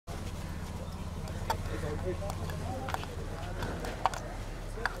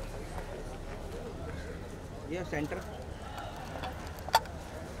ये सेंटर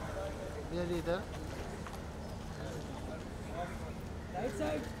ये जी इधर right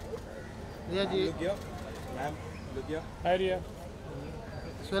side Riya ji ma'am look here Hi, Rhea.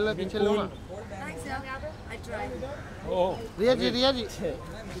 स्वेलर पीछे लो ना Thanks, yeah. I tried. Oh, रिया जी रिया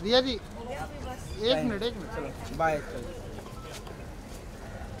जी एक मिनट बाय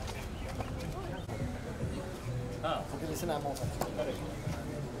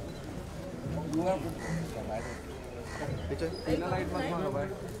पीछे लाइट मत मारो भाई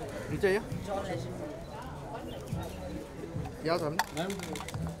नीचे या सामने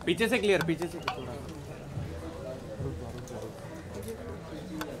पीछे से क्लियर, पीछे से थोड़ा.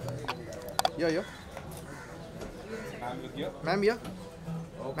 या मैम या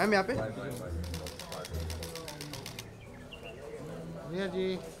मैम यहाँ पे रिया जी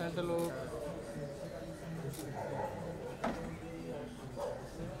centre low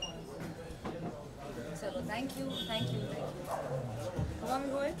So, thank you. Come on,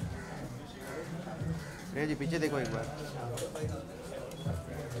 go ahead. रे जी पीछे देखो एक बार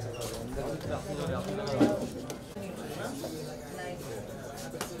Nice.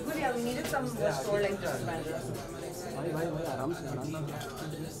 Good, yeah. We needed some more store like this. भाई आराम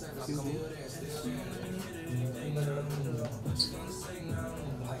से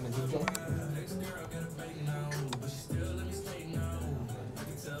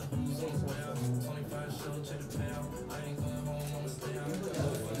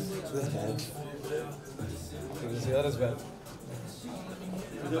He's here as well.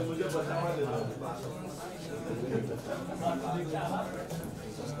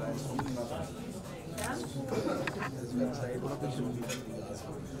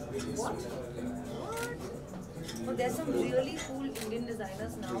 Oh, there's some really cool Indian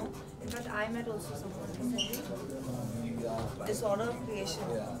designers now. In fact, I met also someone recently. Disorder of creation.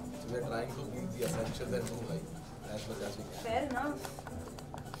 Yeah. So we're trying to meet the essentials and do like as much as we can. Fair enough.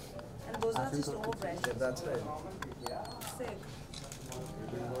 And those are just overpriced. Yeah, that's right. Sick.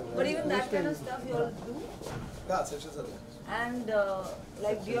 But even that kind of stuff you all do? Yeah, essentials are there. And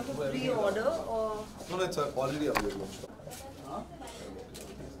like, do you have to pre-order or? No, it's already available.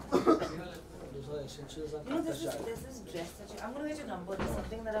 You know, there's this dress that I'm gonna get your number. There's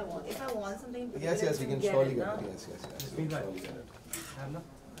something that I want. If I want something, Yes, we can get surely it, get no? it. Yes. Surely get it.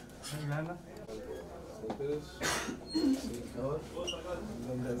 Sneakers, sneaker, and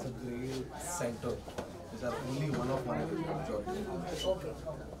then there's a grey center. These are only one of one in Okay.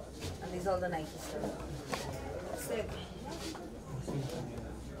 And these are all the Nike stuff. Sick.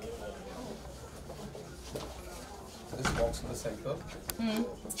 This box in the center.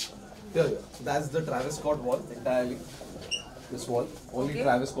 Yeah. That's the Travis Scott wall entirely. This wall. Only Okay.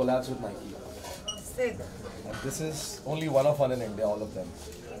 Travis collabs with Nike. Sick. And this is only one of one in India, all of them.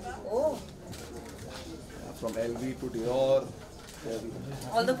 Oh, From LV to Dior.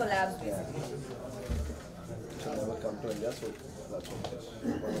 all the collabs basically. She'll never come to India, so that's what it is.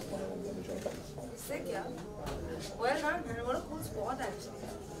 One of one in India, which I like. Sick, yeah. Well done. And what a cool spot actually.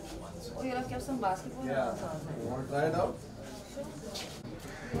 Oh, you'll have kept some basketball balls out there. You want to try it out?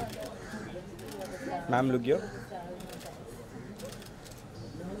 Ma'am look here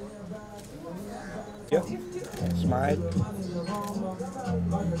smile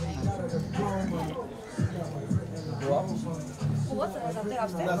What's that? Something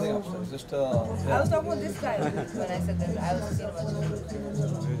upstairs? Nothing upstairs, just I was talking about this guy when I said that. I was seeing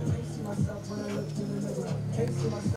much.